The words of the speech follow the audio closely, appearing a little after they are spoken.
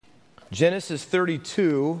Genesis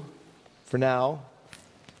 32, for now.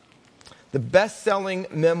 The best-selling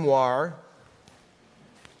memoir,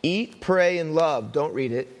 Eat, Pray, and Love. Don't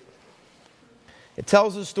read it. It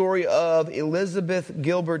tells the story of Elizabeth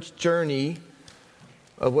Gilbert's journey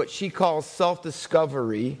of what she calls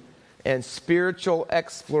self-discovery and spiritual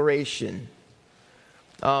exploration.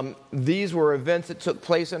 These were events that took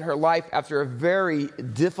place in her life after a very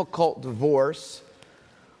difficult divorce.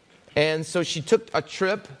 And so she took a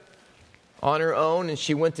trip on her own, and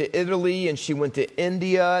she went to Italy, and she went to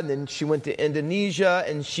India, and then she went to Indonesia,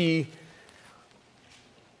 and she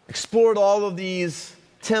explored all of these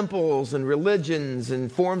temples and religions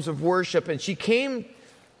and forms of worship, and she came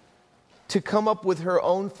to come up with her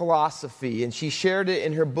own philosophy, and she shared it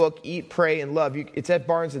in her book, Eat, Pray, and Love. It's at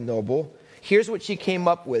Barnes & Noble. Here's what she came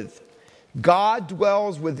up with. God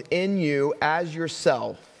dwells within you as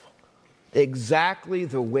yourself, exactly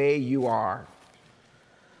the way you are.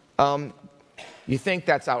 You think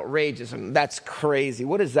that's outrageous, and that's crazy.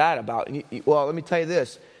 What is that about? Well, let me tell you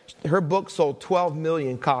this. Her book sold 12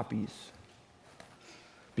 million copies.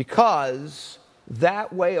 Because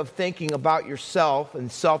that way of thinking about yourself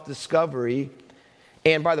and self-discovery,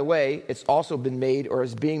 and by the way, it's also been made or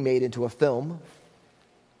is being made into a film.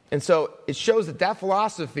 And so it shows that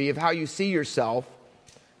philosophy of how you see yourself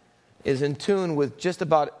is in tune with just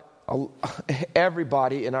about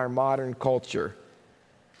everybody in our modern culture.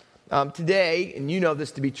 Today, and you know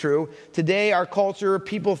this to be true, today our culture,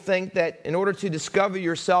 people think that in order to discover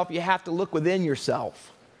yourself, you have to look within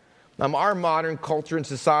yourself. Our modern culture and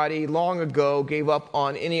society long ago gave up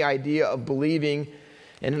on any idea of believing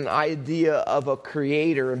in an idea of a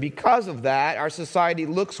creator. And because of that, our society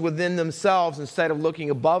looks within themselves instead of looking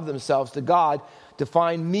above themselves to God to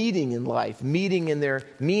find meaning in life, meaning in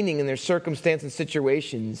their circumstance and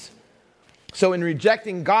situations. So in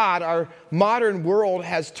rejecting God, our modern world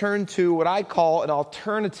has turned to what I call an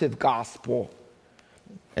alternative gospel.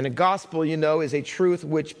 And a gospel, is a truth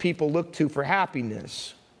which people look to for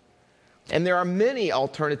happiness. And there are many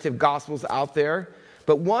alternative gospels out there,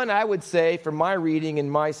 but one I would say, from my reading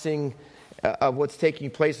and my seeing of what's taking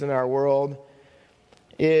place in our world,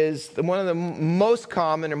 is one of the most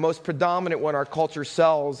common or most predominant one our culture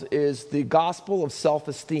sells is the gospel of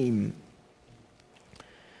self-esteem.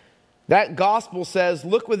 That gospel says,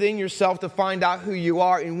 look within yourself to find out who you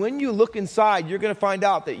are, and when you look inside, you're going to find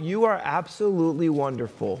out that you are absolutely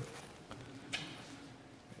wonderful.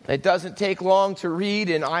 It doesn't take long to read,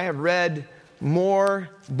 and I have read more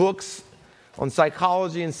books on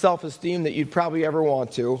psychology and self-esteem that you'd probably ever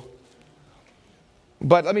want to.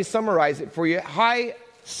 But let me summarize it for you. High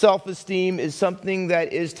self-esteem is something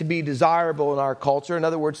that is to be desirable in our culture. In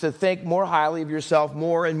other words, to think more highly of yourself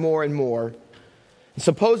more and more and more. And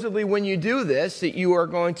supposedly when you do this, that you are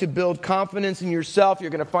going to build confidence in yourself, you're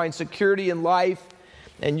going to find security in life,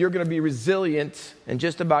 and you're going to be resilient in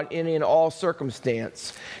just about any and all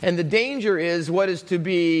circumstance. And the danger is what is to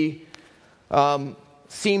be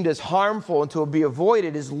seemed as harmful and to be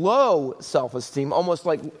avoided is low self-esteem, almost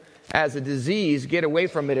like as a disease. Get away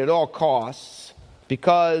from it at all costs,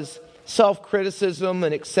 because self-criticism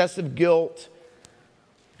and excessive guilt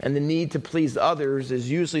and the need to please others is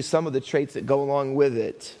usually some of the traits that go along with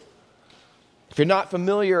it. If you're not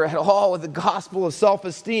familiar at all with the gospel of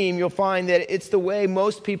self-esteem, you'll find that it's the way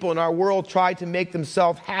most people in our world try to make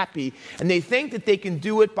themselves happy. And they think that they can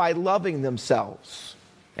do it by loving themselves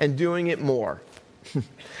and doing it more.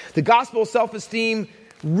 The gospel of self-esteem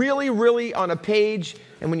really on a page,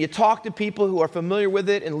 and when you talk to people who are familiar with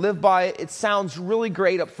it and live by it, it sounds really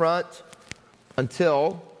great up front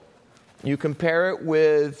until you compare it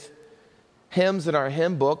with hymns in our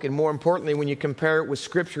hymn book, and more importantly, when you compare it with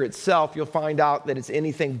Scripture itself, you'll find out that it's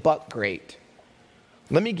anything but great.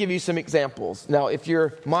 Let me give you some examples. Now, if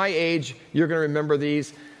you're my age, you're going to remember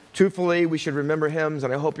these. Truthfully, we should remember hymns,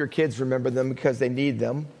 and I hope your kids remember them because they need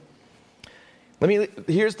them.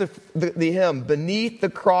 Here's the hymn, Beneath the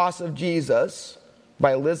Cross of Jesus,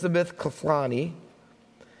 by Elizabeth Kaflani.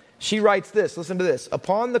 She writes this, listen to this.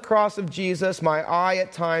 Upon the cross of Jesus, my eye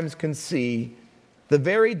at times can see the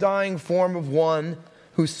very dying form of one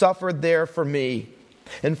who suffered there for me.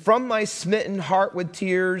 And from my smitten heart with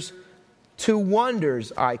tears, two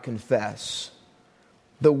wonders I confess.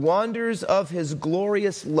 The wonders of his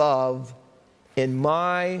glorious love in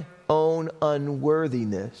my own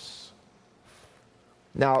unworthiness.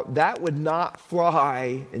 Now, that would not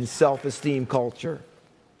fly in self-esteem culture.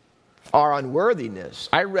 Our unworthiness.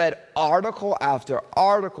 I read article after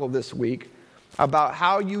article this week about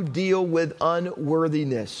how you deal with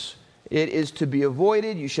unworthiness It is to be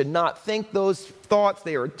avoided. You should not think those thoughts.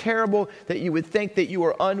 They are terrible, that you would think that you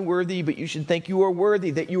are unworthy, but you should think you are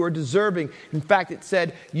worthy, that you are deserving. In fact, it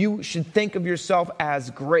said you should think of yourself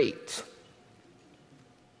as great.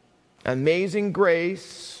 Amazing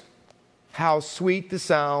grace, how sweet the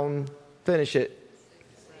sound. Finish it.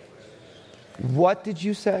 What did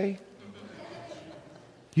you say?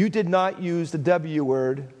 You did not use the W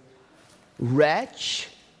word. Wretch.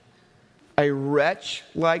 A wretch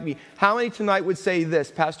like me. How many tonight would say this?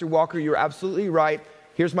 Pastor Walker, you're absolutely right.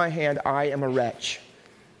 Here's my hand. I am a wretch.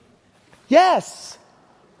 Yes.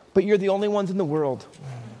 But you're the only ones in the world.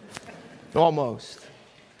 Almost.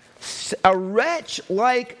 A wretch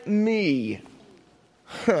like me.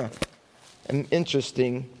 And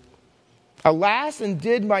interesting. Alas, and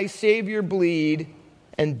did my Savior bleed,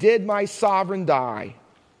 and did my sovereign die?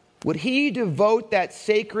 Would he devote that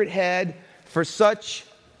sacred head for such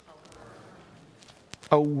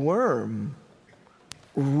a worm?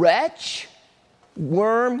 Wretch?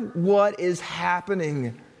 Worm? What is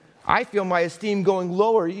happening? I feel my esteem going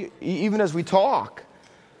lower even as we talk.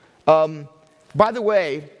 By the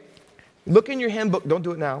way, look in your hymn book. Don't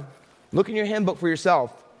do it now. Look in your hymn book for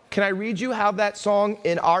yourself. Can I read you how that song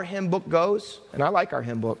in our hymn book goes? And I like our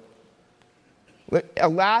hymn book.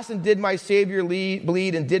 Alas, and did my Savior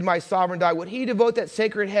bleed, and did my sovereign die? Would he devote that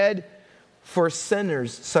sacred head for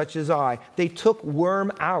sinners such as I? They took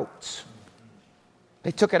worm out.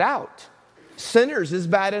 They took it out. Sinners is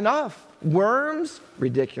bad enough. Worms,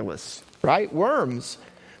 ridiculous, right? Worms.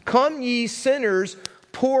 Come ye sinners,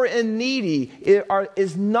 poor and needy,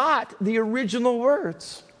 is not the original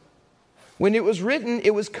words. When it was written,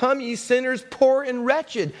 it was come ye sinners, poor and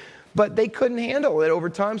wretched. But they couldn't handle it over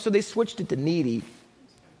time, so they switched it to needy.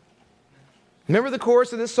 Remember the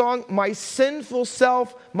chorus of this song? My sinful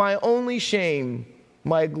self, my only shame,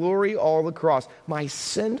 my glory, all the cross. My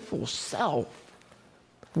sinful self.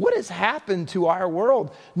 What has happened to our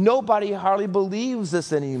world? Nobody hardly believes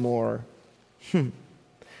this anymore.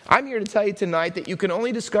 I'm here to tell you tonight that you can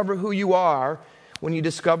only discover who you are when you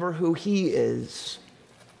discover who he is.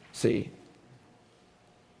 See?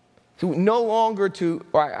 So no longer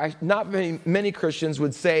not many Christians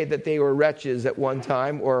would say that they were wretches at one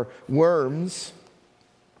time or worms.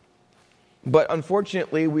 But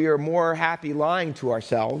unfortunately, we are more happy lying to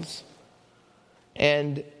ourselves.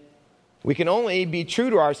 And we can only be true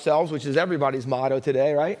to ourselves, which is everybody's motto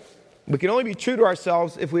today, right? We can only be true to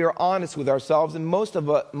ourselves if we are honest with ourselves. And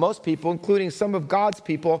most people, including some of God's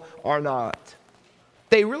people, are not.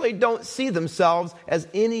 They really don't see themselves as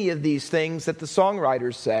any of these things that the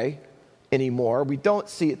songwriters say anymore. We don't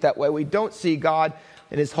see it that way. We don't see God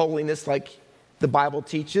and his holiness like the Bible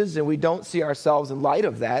teaches, and we don't see ourselves in light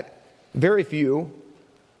of that. Very few.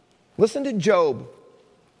 Listen to Job.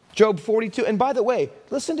 Job 42. And by the way,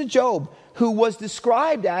 listen to Job, who was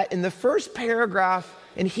described in the first paragraph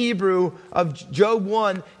in Hebrew of Job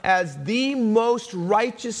 1 as the most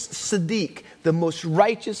righteous Siddiq, the most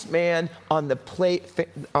righteous man on the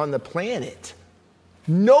planet.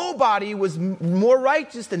 Nobody was more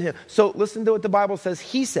righteous than him. So listen to what the Bible says.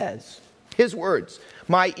 He says, his words,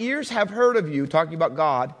 my ears have heard of you, talking about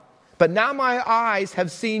God, but now my eyes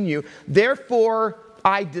have seen you. Therefore,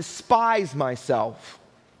 I despise myself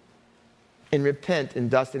and repent in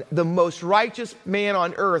dust. The most righteous man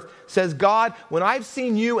on earth says, God, when I've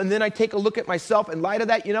seen you and then I take a look at myself in light of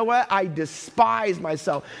that, you know what? I despise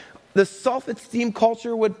myself. The self-esteem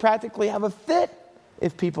culture would practically have a fit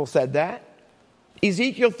if people said that.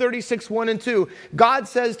 Ezekiel 36, 1 and 2, God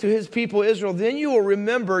says to his people Israel, then you will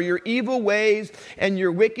remember your evil ways and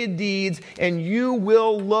your wicked deeds, and you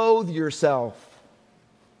will loathe yourself.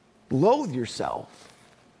 Loathe yourself.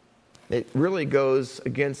 It really goes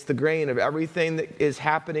against the grain of everything that is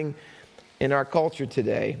happening in our culture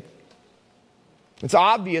today. It's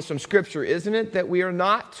obvious from Scripture, isn't it, that we are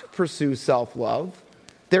not to pursue self-love.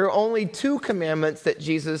 There are only 2 commandments that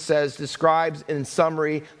Jesus says describes in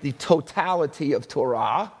summary the totality of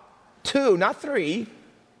Torah. 2, not 3.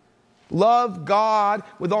 Love God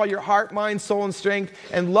with all your heart, mind, soul, and strength,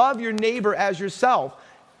 and love your neighbor as yourself.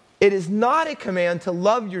 It is not a command to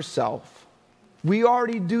love yourself. We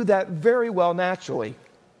already do that very well naturally.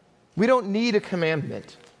 We don't need a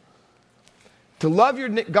commandment. To love your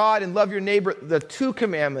God and love your neighbor, the 2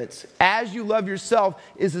 commandments, as you love yourself,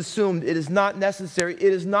 is assumed. It is not necessary. It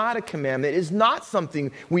is not a commandment. It is not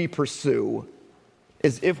something we pursue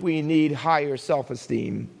as if we need higher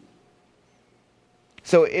self-esteem.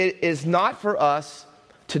 So it is not for us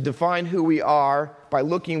to define who we are by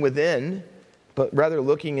looking within, but rather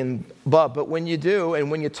looking above. But when you do, and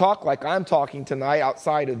when you talk like I'm talking tonight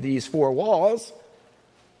outside of these 4 walls,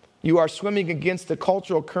 you are swimming against the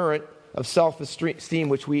cultural current of self-esteem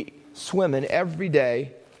which we swim in every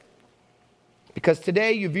day. Because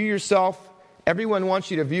today you view yourself, everyone wants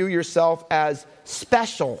you to view yourself as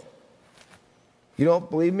special. You don't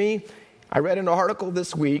believe me? I read an article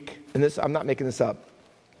this week, and I'm not making this up.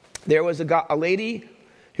 There was a lady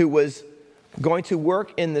who was going to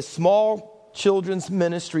work in the small children's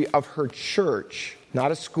ministry of her church.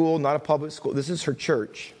 Not a school, not a public school. This is her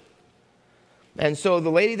church. And so the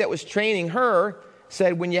lady that was training her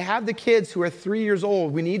said, when you have the kids who are 3 years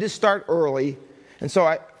old, we need to start early. And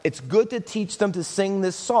so it's good to teach them to sing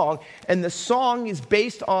this song. And the song is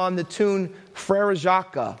based on the tune Frère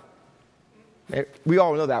Jacques. We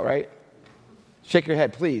all know that, right? Shake your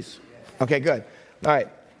head, please. Okay, good. All right.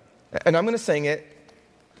 And I'm going to sing it.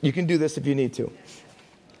 You can do this if you need to.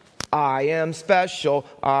 I am special,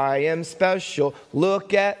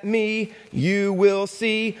 look at me, you will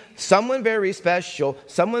see someone very special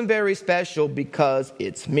because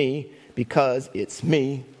it's me.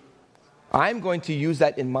 I'm going to use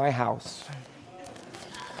that in my house.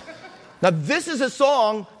 Now this is a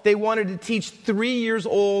song they wanted to teach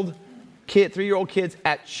 3-year-old kids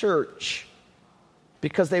at church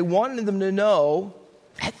because they wanted them to know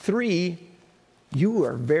at 3, you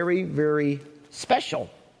are very, very special.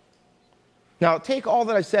 Now, take all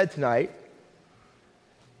that I've said tonight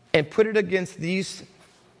and put it against these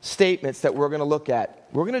statements that we're going to look at.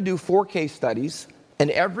 We're going to do 4 case studies,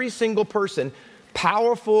 and every single person,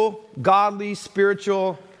 powerful, godly,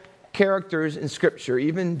 spiritual characters in Scripture,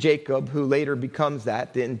 even Jacob, who later becomes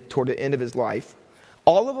that toward the end of his life,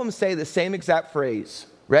 all of them say the same exact phrase.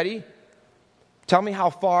 Ready? Tell me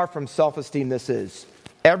how far from self-esteem this is.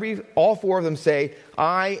 All 4 of them say,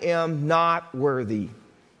 I am not worthy.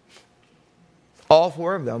 All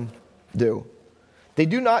 4 of them do. They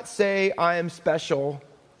do not say, I am special.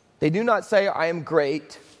 They do not say, I am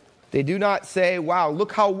great. They do not say, wow,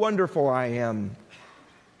 look how wonderful I am.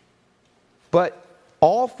 But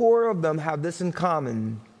all 4 of them have this in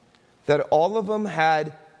common, that all of them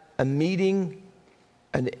had a meeting,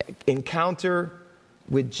 an encounter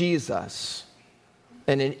with Jesus.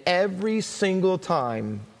 And in every single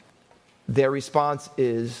time, their response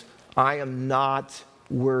is, I am not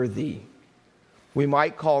worthy. We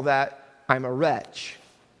might call that, I'm a wretch.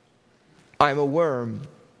 I'm a worm.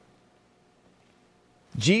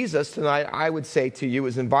 Jesus tonight, I would say to you,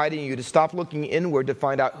 is inviting you to stop looking inward to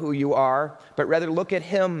find out who you are, but rather look at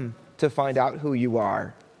Him to find out who you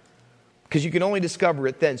are. Because you can only discover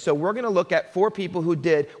it then. So we're going to look at 4 people who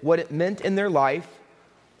did what it meant in their life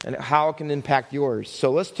and how it can impact yours.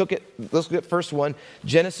 So let's look at first one,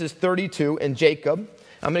 Genesis 32 and Jacob.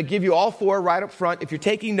 I'm going to give you all 4 right up front. If you're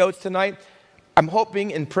taking notes tonight, I'm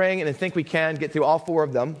hoping and praying and I think we can get through all 4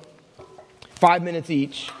 of them. 5 minutes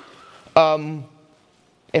each.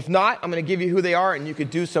 If not, I'm going to give you who they are and you could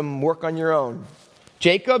do some work on your own.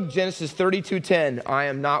 Jacob, Genesis 32:10, I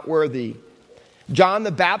am not worthy. John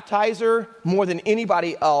the Baptizer, more than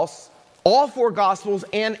anybody else, all 4 Gospels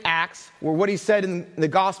and Acts, where what he said in the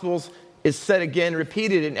Gospels is said again,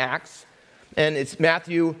 repeated in Acts. And it's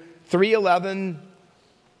Matthew 3:11,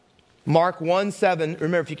 Mark 1:7.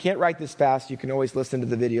 Remember, if you can't write this fast, you can always listen to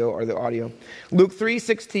the video or the audio. Luke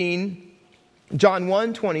 3:16, John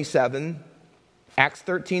 1:27, Acts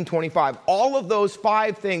 13:25. All of those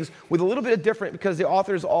 5 things with a little bit of different, because the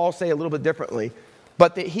authors all say a little bit differently.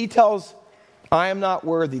 But he tells, I am not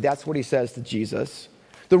worthy. That's what he says to Jesus.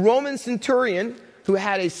 The Roman centurion who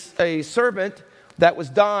had a servant that was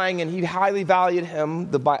dying and he highly valued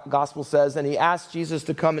him, the gospel says, and he asked Jesus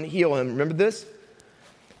to come and heal him. Remember this?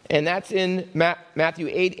 And that's in Matthew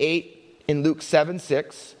 8:8, in Luke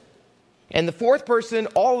 7:6. And the 4th person,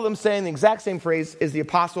 all of them saying the exact same phrase, is the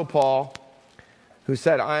Apostle Paul, who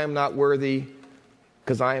said, I am not worthy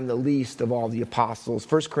because I am the least of all the apostles.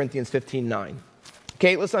 1 Corinthians 15:9.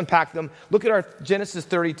 Okay, let's unpack them. Look at our Genesis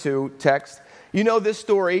 32 text. You know this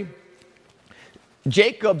story.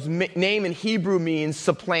 Jacob's name in Hebrew means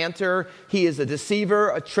supplanter. He is a deceiver,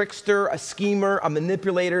 a trickster, a schemer, a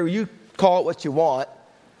manipulator. You call it what you want.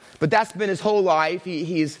 But that's been his whole life.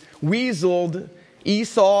 He's weaseled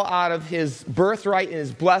Esau out of his birthright and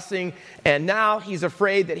his blessing. And now he's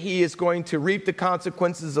afraid that he is going to reap the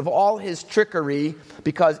consequences of all his trickery,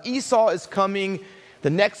 because Esau is coming the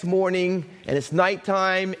next morning, and it's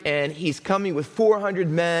nighttime, and he's coming with 400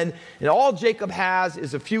 men, and all Jacob has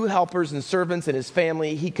is a few helpers and servants in his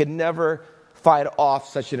family. He could never fight off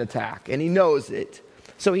such an attack, and he knows it.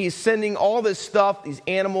 So he's sending all this stuff, these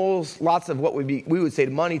animals, lots of what we would say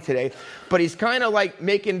money today, but he's kind of like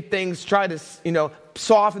making things, try to,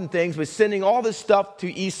 soften things, but sending all this stuff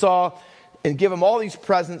to Esau and give him all these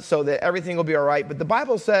presents so that everything will be all right. But the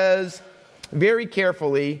Bible says very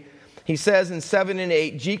carefully, He says in 7 and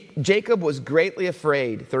 8, Jacob was greatly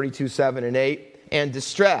afraid, 32, 7 and 8, and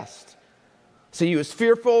distressed. So he was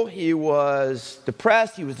fearful, he was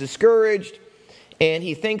depressed, he was discouraged, and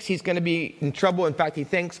he thinks he's going to be in trouble. In fact, he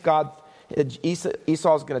thinks Esau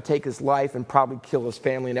is going to take his life and probably kill his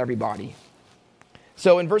family and everybody.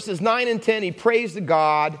 So in verses 9 and 10, he prays to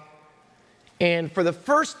God, and for the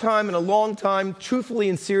first time in a long time, truthfully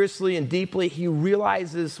and seriously and deeply, he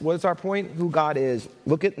realizes, what is our point? Who God is.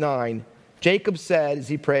 Look at 9. Jacob said as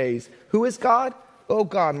he prays, "Who is God? Oh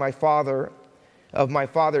God, my father, of my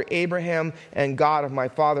father Abraham, and God of my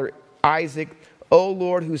father Isaac. Oh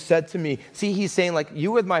Lord, who said to me," see, he's saying, like,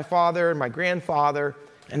 you were my father and my grandfather,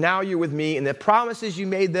 and now you're with me, and the promises you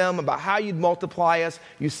made them about how you'd multiply us,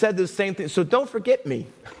 you said the same thing, so don't forget me.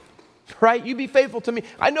 Right? You be faithful to me.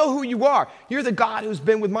 I know who you are. You're the God who's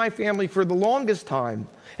been with my family for the longest time.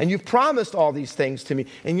 And you've promised all these things to me.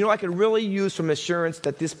 And you know, I can really use some assurance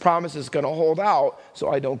that this promise is going to hold out so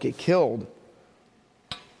I don't get killed.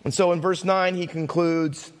 And so in verse 9, he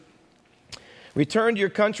concludes, "Return to your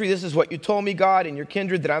country. This is what you told me, God, and your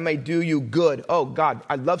kindred, that I may do you good." Oh, God,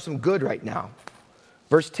 I'd love some good right now.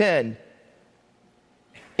 Verse 10,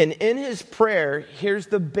 and in his prayer, here's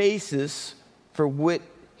the basis for what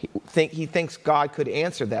he thinks God could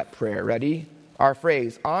answer that prayer. Ready? Our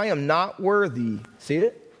phrase, "I am not worthy." See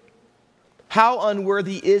it? How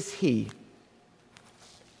unworthy is he?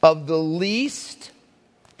 "Of the least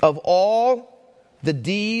of all the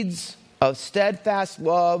deeds of steadfast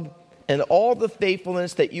love and all the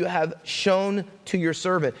faithfulness that you have shown to your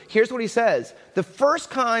servant." Here's what he says. The first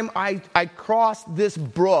time I crossed this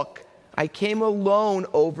brook, I came alone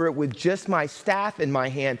over it with just my staff in my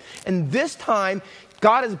hand. And this time,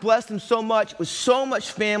 God has blessed him so much with so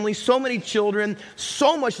much family, so many children,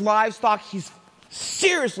 so much livestock. He's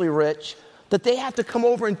seriously rich that they have to come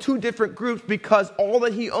over in two different groups because all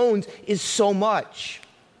that he owns is so much.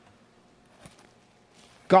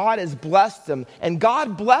 God has blessed him, and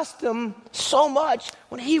God blessed him so much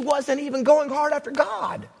when he wasn't even going hard after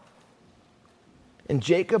God. And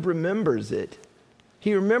Jacob remembers it.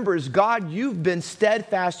 He remembers, "God, you've been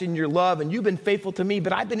steadfast in your love and you've been faithful to me,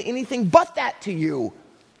 but I've been anything but that to you."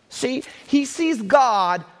 See, he sees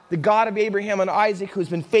God, the God of Abraham and Isaac, who's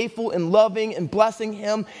been faithful and loving and blessing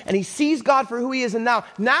him, and he sees God for who he is. And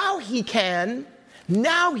now he can,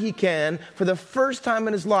 for the first time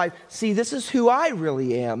in his life, see, this is who I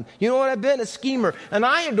really am. You know what? I've been a schemer, and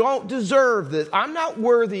I don't deserve this. I'm not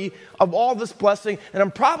worthy of all this blessing, and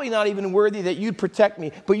I'm probably not even worthy that you'd protect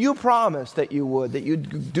me, but you promised that you would, that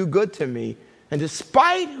you'd do good to me. And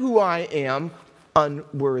despite who I am,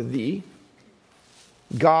 unworthy,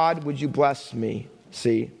 God, would you bless me?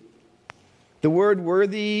 See, the word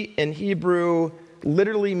worthy in Hebrew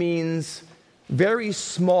literally means very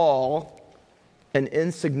small and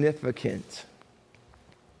insignificant.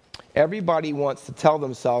 Everybody wants to tell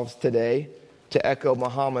themselves today, to echo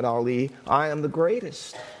Muhammad Ali, "I am the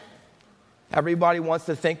greatest." Everybody wants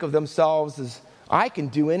to think of themselves as, "I can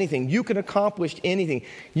do anything. You can accomplish anything.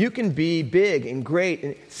 You can be big and great."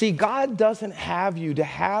 And see, God doesn't have you to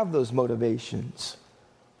have those motivations.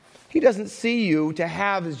 He doesn't see you to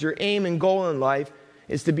have as your aim and goal in life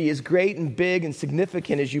is to be as great and big and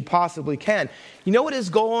significant as you possibly can. You know what his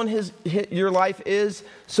goal in your life is?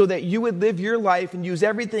 So that you would live your life and use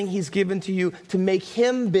everything he's given to you to make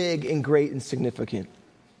him big and great and significant.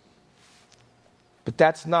 But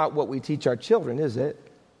that's not what we teach our children, is it?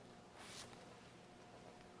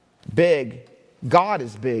 Big. God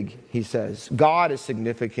is big, he says. God is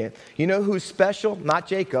significant. You know who's special? Not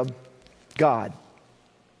Jacob. God.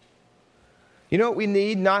 You know what we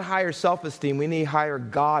need? Not higher self-esteem. We need higher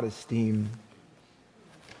God esteem.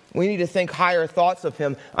 We need to think higher thoughts of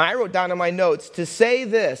him. I wrote down in my notes, to say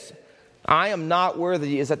this, "I am not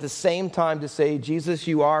worthy," is at the same time to say, "Jesus,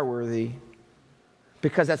 you are worthy."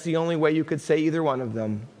 Because that's the only way you could say either one of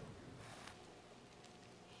them.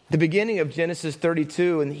 The beginning of Genesis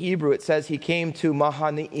 32 in Hebrew, it says he came to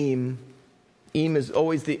Mahanaim. Im is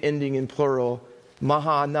always the ending in plural.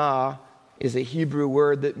 Mahana is a Hebrew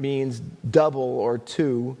word that means double or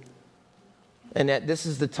two. And that this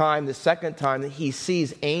is the second time that he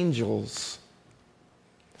sees angels.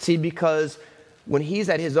 See, because when he's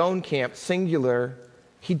at his own camp, singular,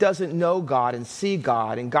 he doesn't know God and see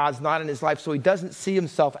God, and God's not in his life, so he doesn't see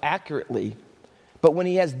himself accurately. But when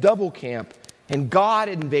he has double camp, and God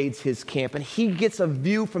invades his camp, and he gets a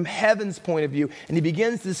view from heaven's point of view, and he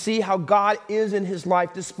begins to see how God is in his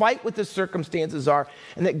life, despite what the circumstances are,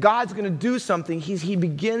 and that God's going to do something. He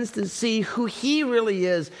begins to see who he really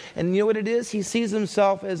is. And you know what it is? He sees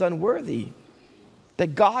himself as unworthy.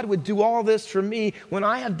 That God would do all this for me when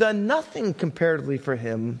I have done nothing comparatively for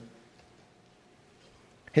him.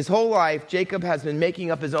 His whole life, Jacob has been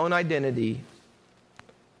making up his own identity,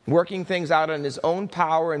 working things out in his own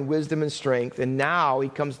power and wisdom and strength. And now he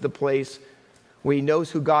comes to the place where he knows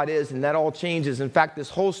who God is, and that all changes. In fact, this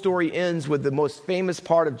whole story ends with the most famous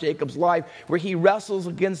part of Jacob's life, where he wrestles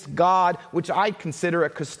against God, which I consider a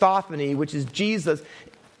Christophany, which is Jesus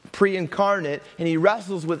pre-incarnate, and he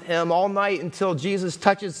wrestles with him all night until Jesus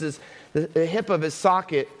touches the hip of his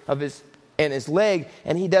socket and his leg,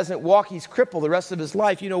 and he doesn't walk. He's crippled the rest of his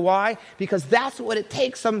life. You know why? Because that's what it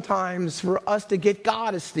takes sometimes for us to get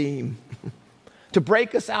God esteem. To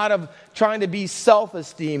break us out of trying to be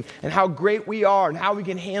self-esteem and how great we are and how we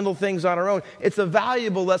can handle things on our own. It's a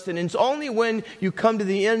valuable lesson. And it's only when you come to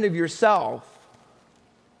the end of yourself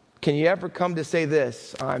can you ever come to say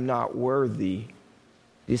this: I'm not worthy.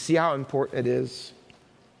 Do you see how important it is?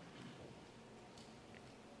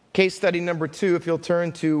 Case study number 2, if you'll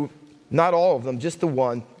turn to, not all of them, just the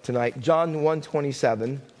one tonight, John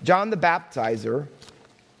 1:27. John the Baptizer.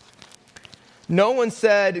 No one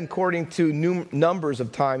said, according to numbers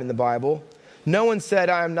of time in the Bible, no one said,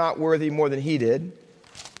 I am not worthy more than he did.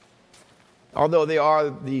 Although they are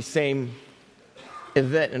the same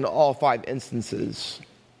event in all 5 instances.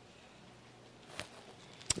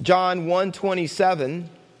 John 1:27.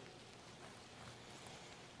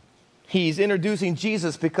 He's introducing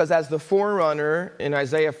Jesus because as the forerunner in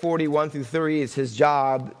Isaiah 41-30 is his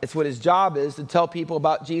job. It's what his job is, to tell people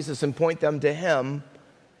about Jesus and point them to him.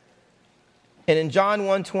 And in John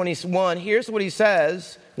 1:21, here's what he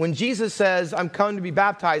says. When Jesus says, I'm come to be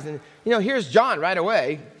baptized. And, here's John right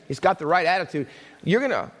away. He's got the right attitude.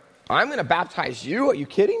 I'm going to baptize you? Are you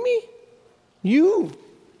kidding me?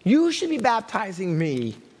 You should be baptizing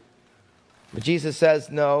me. But Jesus says,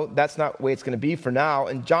 no, that's not the way it's going to be for now.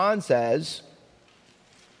 And John says,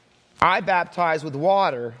 I baptize with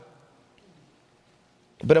water,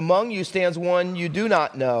 but among you stands one you do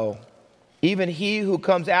not know, even he who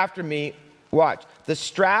comes after me, watch, the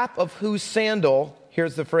strap of whose sandal,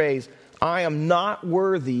 here's the phrase, I am not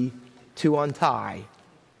worthy to untie.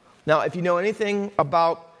 Now, if you know anything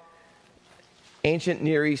about ancient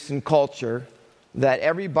Near Eastern culture, that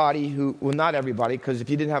everybody not everybody, because if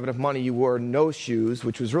you didn't have enough money, you wore no shoes,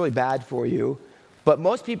 which was really bad for you. But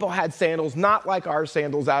most people had sandals, not like our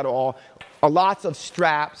sandals at all. Lots of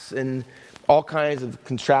straps and all kinds of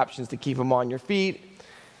contraptions to keep them on your feet.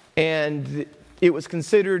 And it was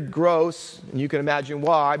considered gross, and you can imagine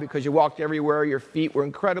why, because you walked everywhere, your feet were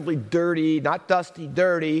incredibly dirty, not dusty,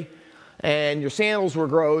 dirty, and your sandals were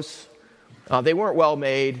gross. They weren't well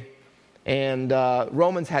made. And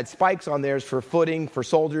Romans had spikes on theirs for footing, for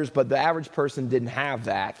soldiers, but the average person didn't have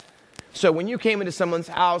that. So when you came into someone's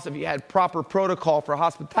house, if you had proper protocol for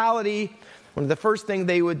hospitality, one of the first thing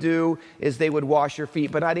they would do is they would wash your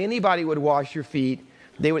feet. But not anybody would wash your feet.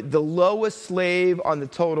 The lowest slave on the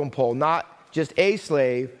totem pole, not just a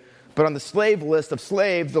slave, but on the slave list of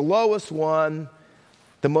slaves, the lowest one,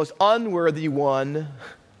 the most unworthy one,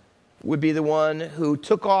 would be the one who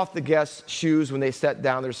took off the guests' shoes when they set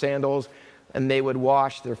down their sandals, and they would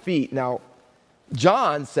wash their feet. Now,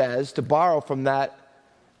 John says, to borrow from that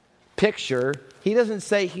picture, he doesn't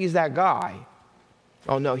say he's that guy.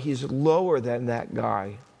 Oh no, he's lower than that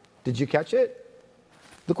guy. Did you catch it?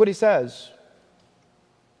 Look what he says.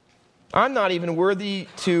 I'm not even worthy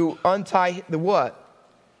to untie the what?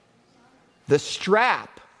 The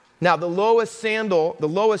strap. Now, the lowest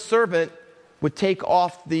servant would take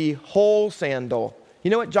off the whole sandal.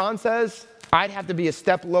 You know what John says? I'd have to be a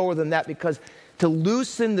step lower than that, because to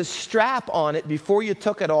loosen the strap on it before you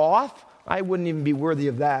took it off, I wouldn't even be worthy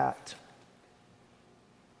of that.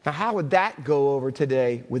 Now, how would that go over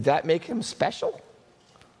today? Would that make him special?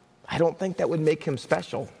 I don't think that would make him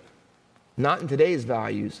special. Not in today's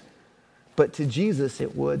values. But to Jesus,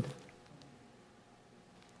 it would.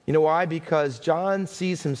 You know why? Because John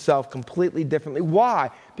sees himself completely differently. Why?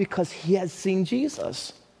 Because he has seen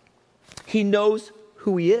Jesus. He knows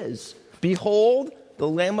who he is. Behold, the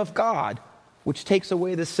Lamb of God, which takes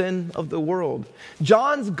away the sin of the world.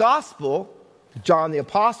 John's gospel, John the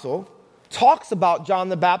Apostle, talks about John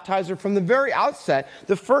the Baptizer from the very outset.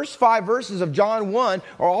 The first 5 verses of John 1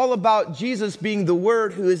 are all about Jesus being the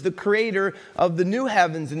Word who is the creator of the new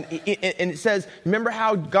heavens. And it says, remember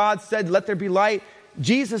how God said, let there be light?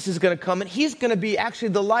 Jesus is going to come, and he's going to be actually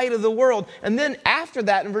the light of the world. And then after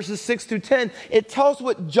that, in verses 6 through 10, it tells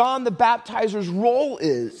what John the Baptizer's role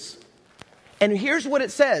is. And here's what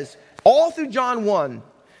it says. All through John 1,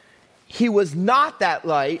 he was not that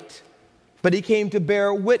light, but he came to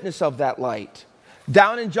bear witness of that light.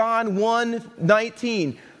 Down in John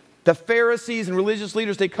 1:19, the Pharisees and religious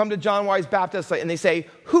leaders, they come to John while he's baptized, and they say,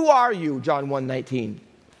 who are you, John 1:19?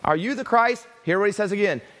 Are you the Christ? Hear what he says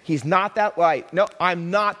again. He's not that light. No, I'm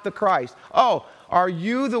not the Christ. Oh, are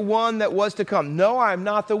you the one that was to come? No, I'm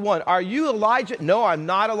not the one. Are you Elijah? No, I'm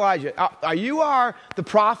not Elijah. Are you the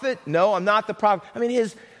prophet? No, I'm not the prophet. I mean,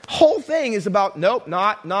 his whole thing is about, nope,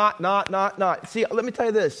 not. See, let me tell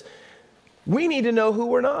you this. We need to know who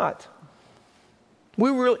we're not.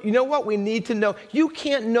 You know what? We need to know. You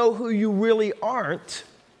can't know who you really aren't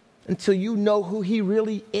until you know who he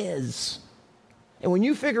really is. And when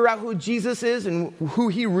you figure out who Jesus is and who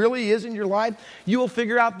he really is in your life, you will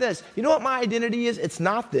figure out this. You know what my identity is? It's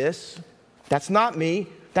not this. That's not me.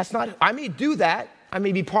 I may do that. I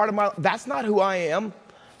may be part of that's not who I am.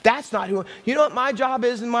 That's not who. You know what my job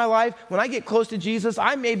is in my life? When I get close to Jesus,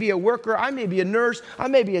 I may be a worker. I may be a nurse. I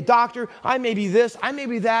may be a doctor. I may be this. I may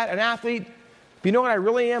be that, an athlete. But you know what I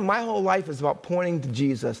really am? My whole life is about pointing to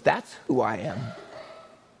Jesus. That's who I am.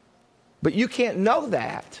 But you can't know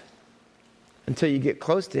that until you get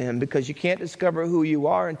close to him, because you can't discover who you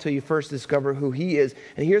are until you first discover who he is.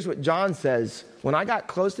 And here's what John says. When I got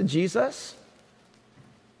close to Jesus,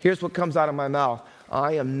 here's what comes out of my mouth.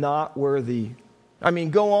 I am not worthy. I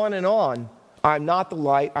mean, go on and on. I'm not the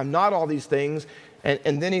light. I'm not all these things.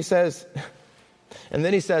 And then he says,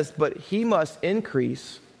 but he must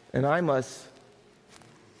increase and I must.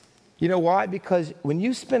 You know why? Because when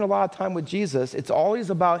you spend a lot of time with Jesus, it's always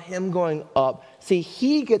about him going up. See,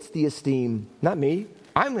 he gets the esteem, not me.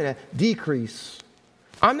 I'm going to decrease.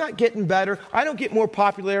 I'm not getting better. I don't get more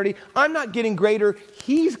popularity. I'm not getting greater.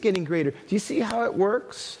 He's getting greater. Do you see how it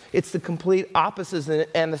works? It's the complete opposite and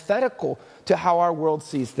antithetical to how our world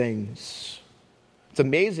sees things. It's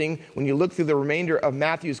amazing when you look through the remainder of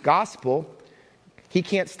Matthew's gospel, he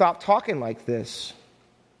can't stop talking like this.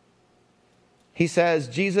 He says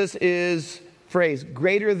Jesus is,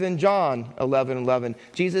 greater than John 11:11.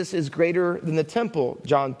 Jesus is greater than the temple,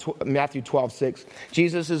 Matthew 12:6.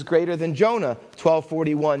 Jesus is greater than Jonah,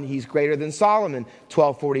 12:41. He's greater than Solomon,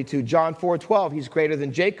 12:42. John 4:12. He's greater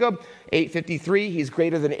than Jacob, 8:53. He's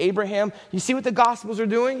greater than Abraham. You see what the Gospels are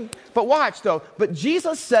doing? But watch, though. But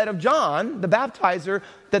Jesus said of John, the baptizer,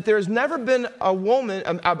 that there's never been a woman,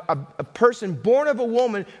 a person born of a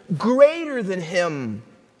woman greater than him.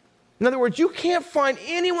 In other words, you can't find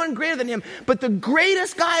anyone greater than him. But the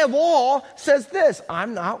greatest guy of all says this,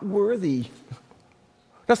 I'm not worthy.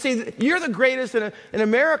 Now see, you're the greatest in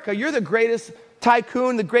America. You're the greatest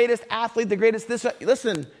tycoon, the greatest athlete, the greatest this.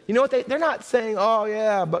 Listen, you know what? They're not saying, oh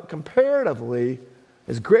yeah, but comparatively,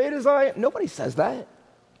 as great as I am. Nobody says that.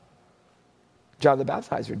 John the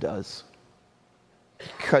Baptizer does.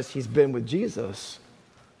 Because he's been with Jesus.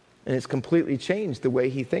 And it's completely changed the way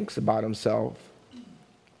he thinks about himself.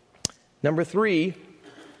 Number 3,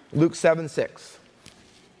 Luke 7:6.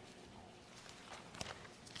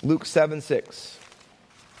 Luke 7:6.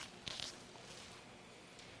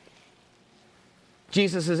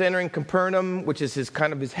 Jesus is entering Capernaum, which is his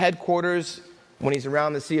headquarters when he's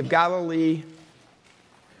around the Sea of Galilee.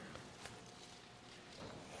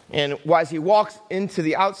 And as he walks into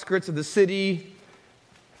the outskirts of the city,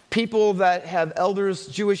 people that have elders,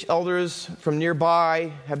 Jewish elders from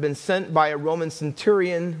nearby, have been sent by a Roman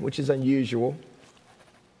centurion, which is unusual,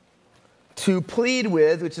 to plead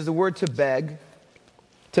with, which is the word to beg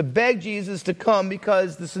Jesus to come,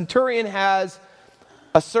 because the centurion has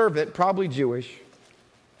a servant, probably Jewish,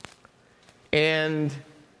 and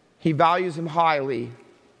he values him highly,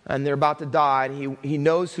 and they're about to die, and he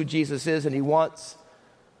knows who Jesus is, and he wants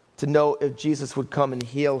to know if Jesus would come and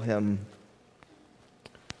heal him.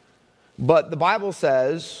 But the Bible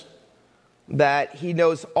says that he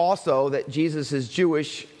knows also that Jesus is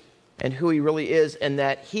Jewish and who he really is, and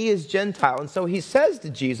that he is Gentile. And so he says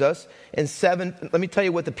to Jesus in 7, let me tell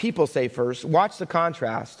you what the people say first. Watch the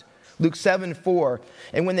contrast. Luke 7:4.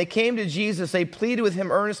 And when they came to Jesus, they pleaded with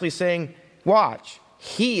him earnestly, saying, watch,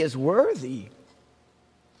 he is worthy.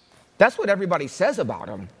 That's what everybody says about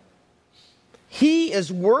him. He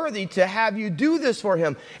is worthy to have you do this for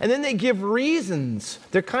him. And then they give reasons.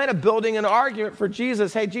 They're kind of building an argument for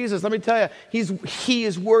Jesus. Hey, Jesus, let me tell you, he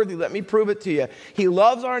is worthy. Let me prove it to you. He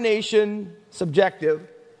loves our nation, subjective,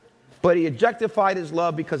 but he objectified his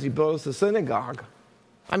love because he built us a synagogue.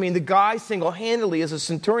 I mean, the guy single-handedly is a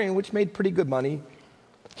centurion, which made pretty good money.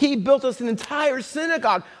 He built us an entire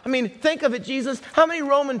synagogue. I mean, think of it, Jesus. How many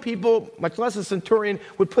Roman people, much less a centurion,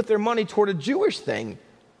 would put their money toward a Jewish thing?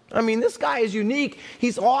 I mean, this guy is unique.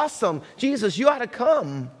 He's awesome. Jesus, you ought to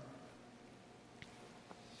come.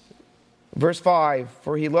 Verse 5,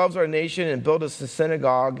 for he loves our nation and built us a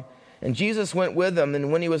synagogue. And Jesus went with them.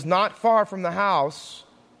 And when he was not far from the house,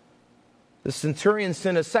 the centurion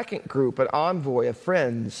sent a second group, an envoy of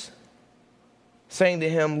friends, saying to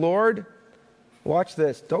him, Lord, Watch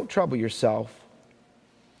this. Don't trouble yourself.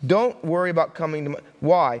 Don't worry about coming to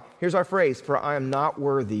Why? Here's our phrase, for I am not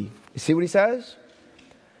worthy. You see what he says?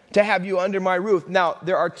 To have you under my roof. Now,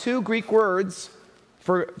 there are two Greek words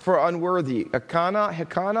for unworthy.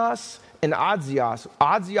 Hekanos, and adzios.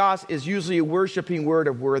 Adzios is usually a worshiping word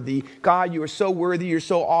of worthy. God, you are so worthy, you're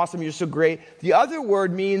so awesome, you're so great. The other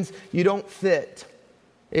word means you don't fit.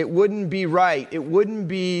 It wouldn't be right. It wouldn't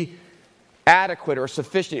be adequate or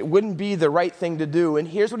sufficient. It wouldn't be the right thing to do. And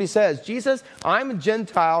here's what he says. Jesus, I'm a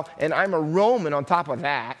Gentile and I'm a Roman on top of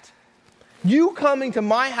that. You coming to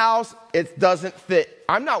my house, it doesn't fit.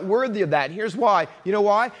 I'm not worthy of that. Here's why. You know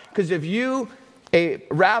why? Because if you, a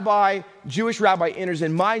rabbi, Jewish rabbi, enters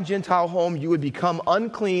in my Gentile home, you would become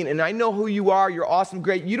unclean. And I know who you are. You're awesome,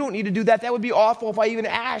 great. You don't need to do that. That would be awful if I even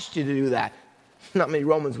asked you to do that. Not many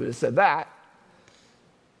Romans would have said that.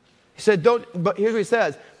 He said, but here's what he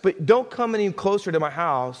says, but don't come any closer to my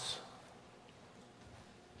house,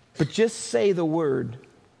 but just say the word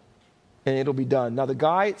and it'll be done. Now the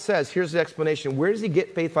guy, it says, here's the explanation. Where does he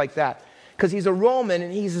get faith like that? Because he's a Roman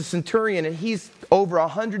and he's a centurion and he's over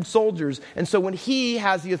 100 soldiers. And so when he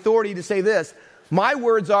has the authority to say this, my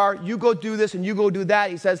words are, you go do this and you go do that.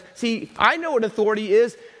 He says, see, I know what authority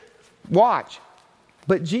is. Watch.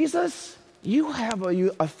 But Jesus, you have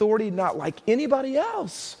a authority not like anybody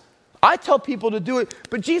else. I tell people to do it,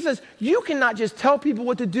 but Jesus, you cannot just tell people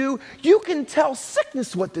what to do. You can tell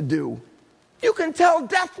sickness what to do. You can tell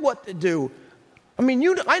death what to do. I mean,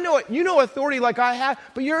 I know it. You know authority like I have,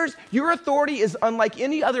 but your authority is unlike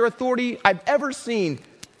any other authority I've ever seen.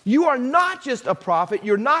 You are not just a prophet.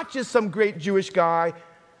 You're not just some great Jewish guy.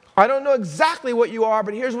 I don't know exactly what you are,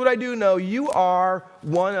 but here's what I do know. You are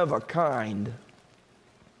one of a kind.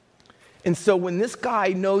 And so when this guy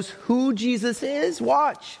knows who Jesus is,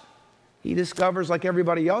 watch. He discovers, like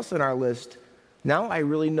everybody else in our list, now I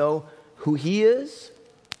really know who he is.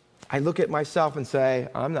 I look at myself and say,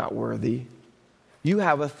 I'm not worthy. You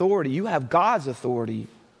have authority. You have God's authority.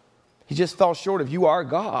 He just fell short of you are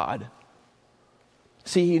God.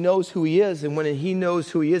 See, he knows who he is, and when he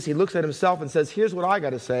knows who he is, he looks at himself and says, here's what I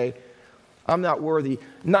got to say. I'm not worthy.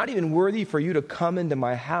 Not even worthy for you to come into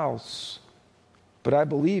my house. But I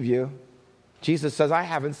believe you. Jesus says, I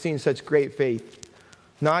haven't seen such great faith.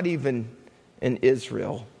 Not even in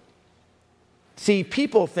Israel. See,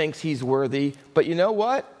 people think he's worthy, but you know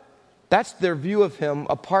what? That's their view of him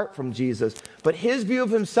apart from Jesus. But his view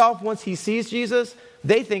of himself, once he sees Jesus,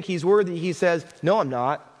 they think he's worthy. He says, no, I'm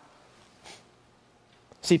not.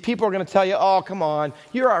 See, people are going to tell you, oh, come on,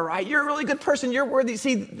 you're all right. You're a really good person. You're worthy.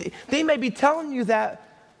 See, they may be telling you that,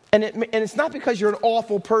 and it's not because you're an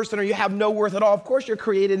awful person or you have no worth at all. Of course, you're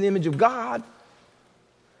created in the image of God.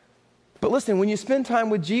 But listen, when you spend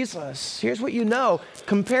time with Jesus, here's what you know.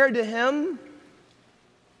 Compared to him,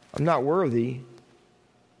 I'm not worthy.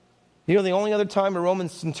 You know, the only other time a Roman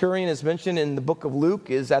centurion is mentioned in the book of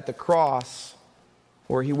Luke is at the cross,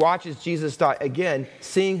 where he watches Jesus die. Again,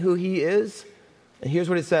 seeing who he is. And here's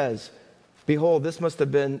what it says. Behold, this must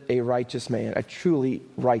have been a righteous man, a truly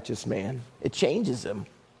righteous man. It changes him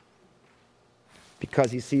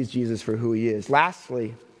because he sees Jesus for who he is.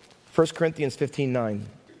 Lastly, 1 Corinthians 15:9.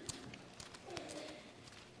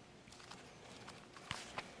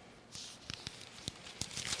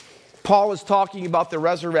 Paul is talking about the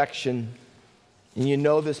resurrection, and you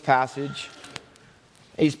know this passage.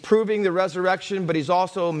 He's proving the resurrection, but he's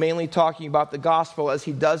also mainly talking about the gospel as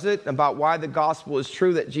he does it, about why the gospel is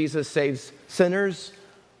true, that Jesus saves sinners.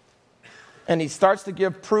 And he starts to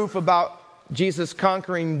give proof about Jesus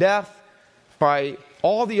conquering death by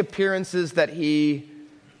all the appearances that he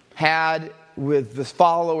had with the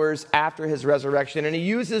followers after his resurrection. And he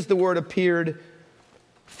uses the word appeared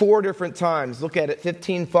 4 different times. Look at it,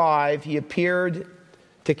 15:5. He appeared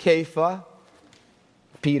to Kepha,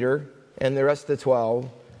 Peter, and the rest of the 12.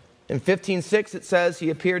 In 15:6 it says he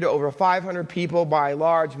appeared to over 500 people by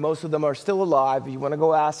large. Most of them are still alive. If you want to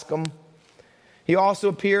go ask them. He also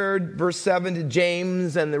appeared, verse 7, to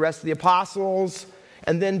James and the rest of the apostles.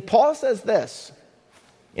 And then Paul says this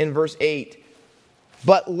in verse 8.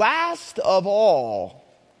 But last of all,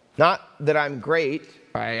 not that I'm great,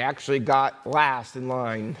 I actually got last in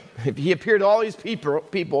line. He appeared to all these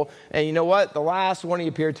people, and you know what? The last one he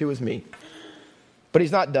appeared to was me. But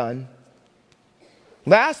he's not done.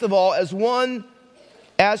 Last of all, as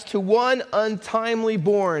to one untimely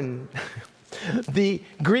born. The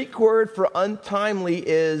Greek word for untimely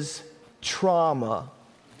is trauma.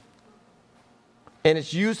 And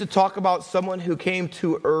it's used to talk about someone who came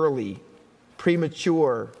too early,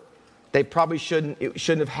 premature. It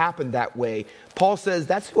shouldn't have happened that way. Paul says,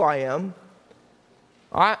 that's who I am.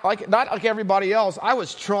 Not like everybody else. I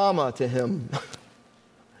was trauma to him.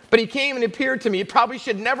 But he came and appeared to me. It probably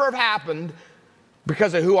should never have happened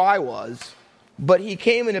because of who I was. But he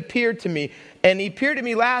came and appeared to me. And he appeared to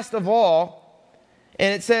me last of all.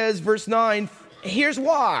 And it says, verse 9, here's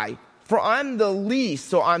why. For I'm the least.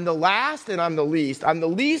 So I'm the last and I'm the least. I'm the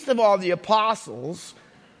least of all the apostles.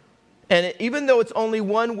 And even though it's only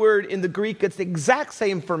one word in the Greek, it's the exact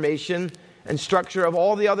same formation and structure of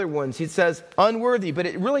all the other ones. He says unworthy, but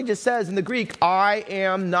it really just says in the Greek, I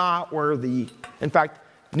am not worthy. In fact,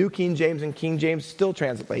 New King James and King James still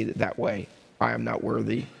translate it that way. I am not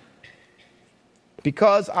worthy.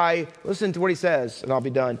 Because listen to what he says, and I'll be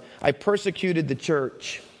done. I persecuted the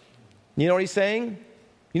church. You know what he's saying?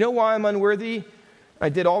 You know why I'm unworthy? I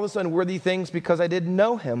did all this unworthy things because I didn't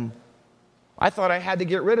know him. I thought I had to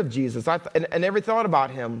get rid of Jesus. I never thought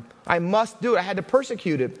about him. I must do it. I had to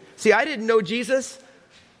persecute him. See, I didn't know Jesus,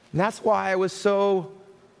 and that's why I was so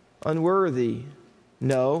unworthy.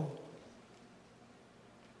 No.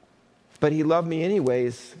 But he loved me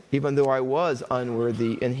anyways, even though I was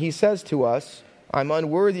unworthy. And he says to us, I'm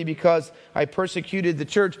unworthy because I persecuted the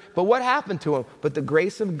church. But what happened to him? But the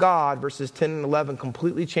grace of God, verses 10 and 11,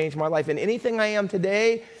 completely changed my life. And anything I am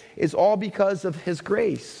today is all because of his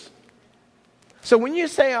grace. So when you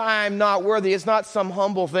say I'm not worthy, it's not some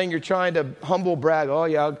humble thing you're trying to humble brag. Oh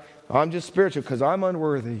yeah, I'm just spiritual because I'm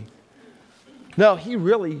unworthy. No, he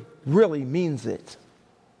really, really means it.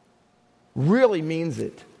 Really means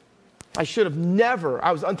it. I should never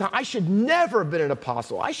have been an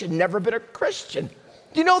apostle. I should never have been a Christian.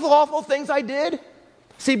 Do you know the awful things I did?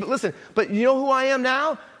 See, but listen, but you know who I am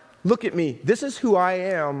now? Look at me. This is who I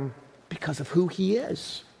am because of who he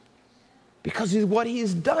is. Because of what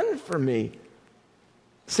he's done for me.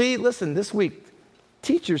 See, listen, this week,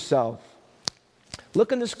 teach yourself.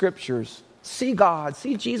 Look in the scriptures. See God.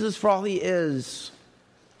 See Jesus for all he is.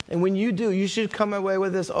 And when you do, you should come away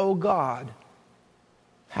with this, oh God,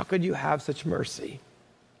 how could you have such mercy?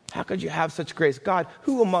 How could you have such grace? God,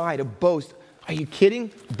 who am I to boast? Are you kidding?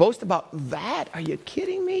 Boast about that? Are you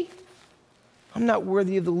kidding me? I'm not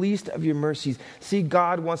worthy of the least of your mercies. See,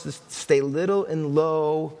 God wants us to stay little and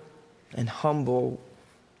low and humble.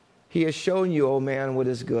 He has shown you, O man, what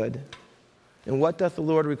is good. And what doth the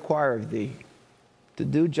Lord require of thee? To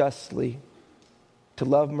do justly, to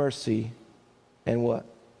love mercy, and what?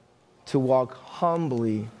 To walk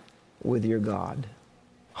humbly with your God.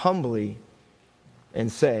 Humbly, and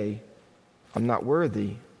say, I'm not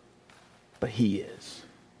worthy, but he is.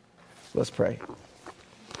 Let's pray.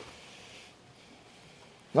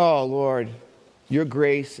 Oh, Lord, your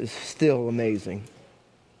grace is still amazing.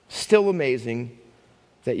 Still amazing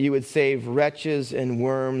that you would save wretches and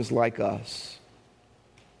worms like us.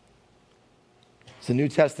 The New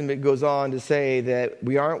Testament goes on to say that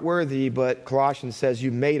we aren't worthy, but Colossians says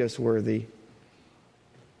you made us worthy.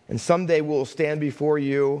 And someday we'll stand before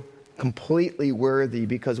you completely worthy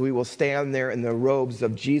because we will stand there in the robes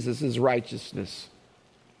of Jesus' righteousness.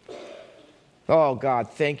 Oh, God,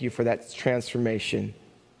 thank you for that transformation,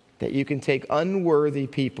 that you can take unworthy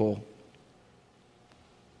people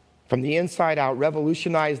from the inside out,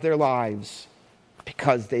 revolutionize their lives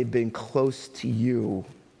because they've been close to you.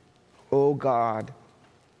 Oh, God,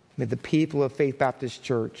 may the people of Faith Baptist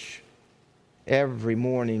Church every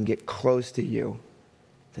morning get close to you,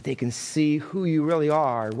 that they can see who you really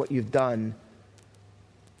are, what you've done,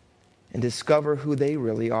 and discover who they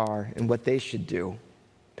really are and what they should do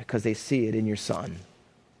because they see it in your Son.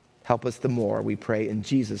 Help us the more, we pray in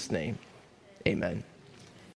Jesus' name. Amen.